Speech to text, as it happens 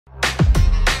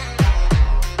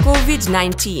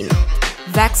COVID-19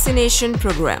 Vaccination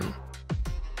Programme.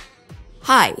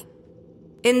 Hi,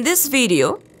 in this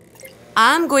video,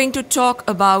 I'm going to talk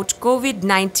about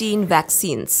COVID-19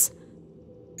 vaccines.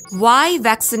 Why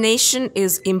vaccination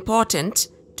is important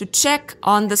to check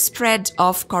on the spread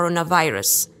of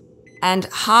coronavirus and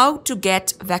how to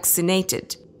get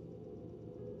vaccinated.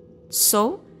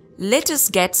 So, let us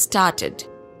get started.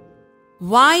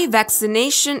 Why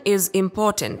vaccination is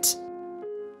important?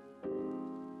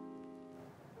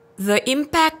 The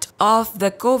impact of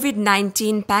the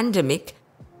COVID-19 pandemic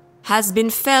has been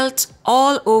felt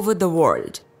all over the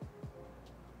world.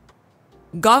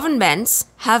 Governments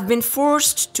have been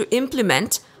forced to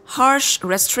implement harsh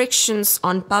restrictions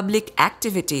on public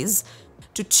activities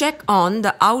to check on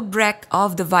the outbreak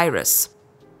of the virus.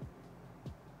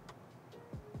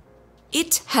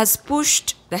 It has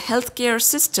pushed the healthcare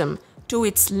system to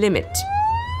its limit.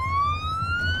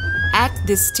 At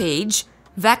this stage,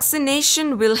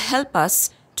 vaccination will help us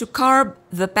to curb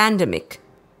the pandemic.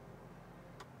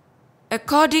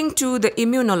 According to the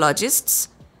immunologists,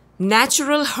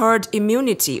 natural herd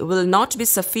immunity will not be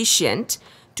sufficient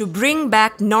to bring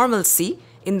back normalcy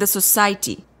in the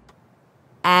society,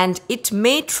 and it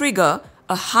may trigger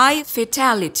a high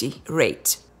fatality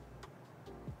rate.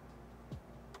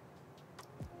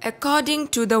 According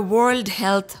to the World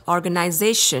Health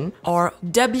Organization or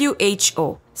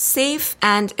WHO, safe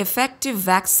and effective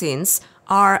vaccines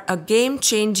are a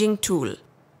game-changing tool.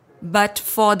 But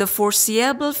for the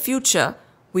foreseeable future,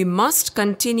 we must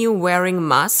continue wearing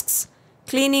masks,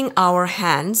 cleaning our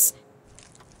hands,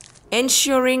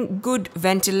 ensuring good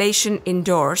ventilation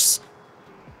indoors,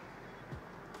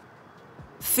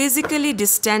 physically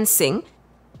distancing,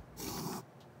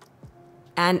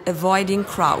 and avoiding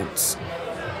crowds.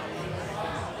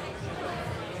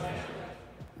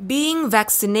 Being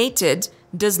vaccinated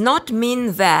does not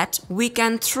mean that we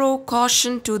can throw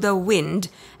caution to the wind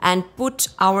and put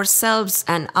ourselves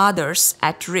and others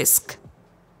at risk.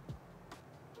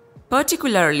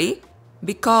 Particularly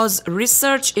because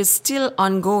research is still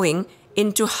ongoing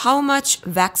into how much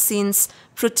vaccines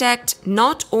protect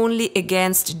not only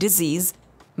against disease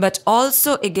but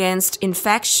also against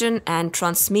infection and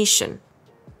transmission.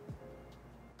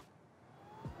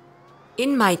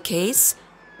 In my case,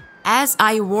 as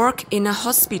I work in a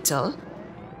hospital,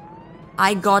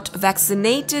 I got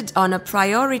vaccinated on a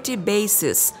priority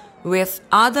basis with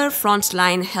other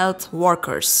frontline health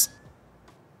workers.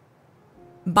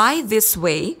 By this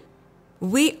way,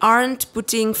 we aren't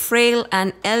putting frail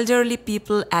and elderly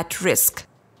people at risk.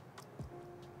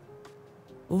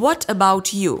 What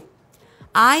about you?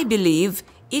 I believe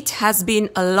it has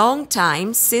been a long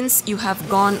time since you have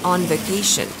gone on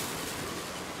vacation,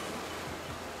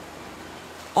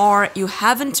 or you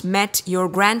haven't met your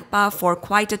grandpa for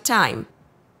quite a time.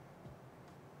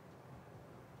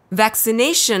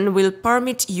 Vaccination will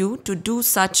permit you to do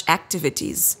such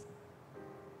activities.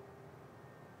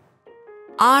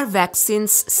 Are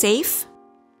vaccines safe?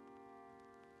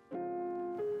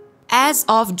 As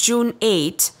of June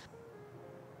 8,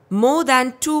 more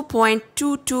than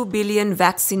 2.22 billion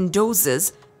vaccine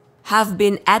doses have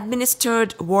been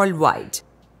administered worldwide.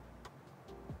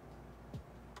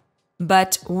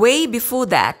 But way before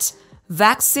that,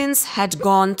 vaccines had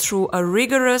gone through a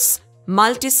rigorous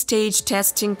multi-stage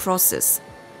testing process.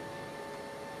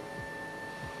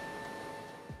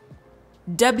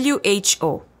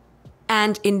 WHO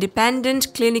and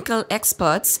independent clinical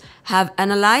experts have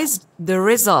analyzed the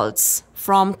results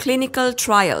from clinical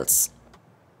trials.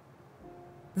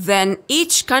 Then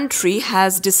each country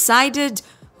has decided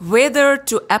whether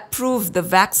to approve the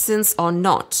vaccines or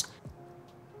not.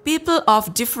 People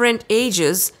of different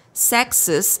ages,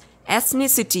 sexes,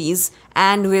 ethnicities,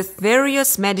 and with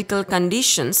various medical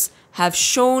conditions have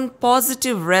shown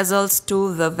positive results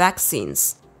to the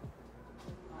vaccines.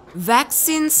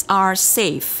 Vaccines are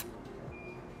safe,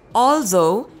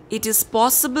 although it is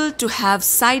possible to have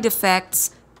side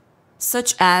effects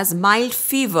such as mild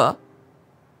fever,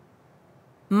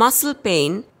 muscle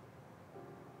pain,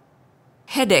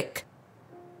 headache,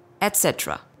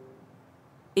 etc.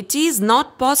 It is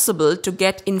not possible to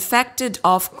get infected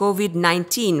of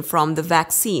COVID-19 from the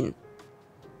vaccine,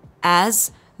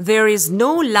 as there is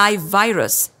no live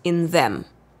virus in them.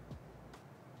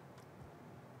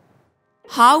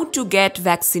 How to get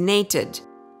vaccinated?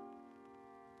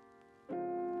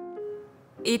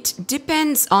 It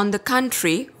depends on the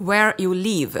country where you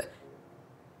live.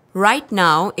 Right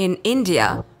now in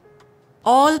India,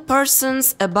 all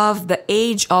persons above the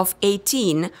age of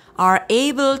 18 are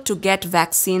able to get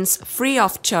vaccines free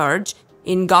of charge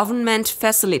in government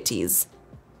facilities.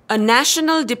 A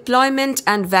national deployment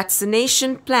and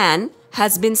vaccination plan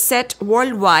has been set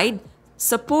worldwide,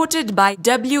 supported by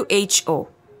WHO,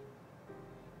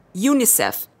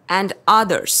 UNICEF, and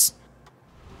others.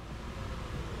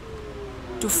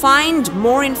 To find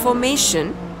more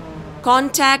information,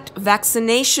 contact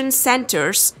vaccination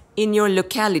centers in your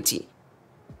locality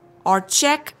or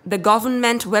check the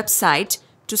government website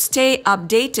to stay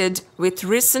updated with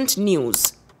recent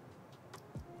news.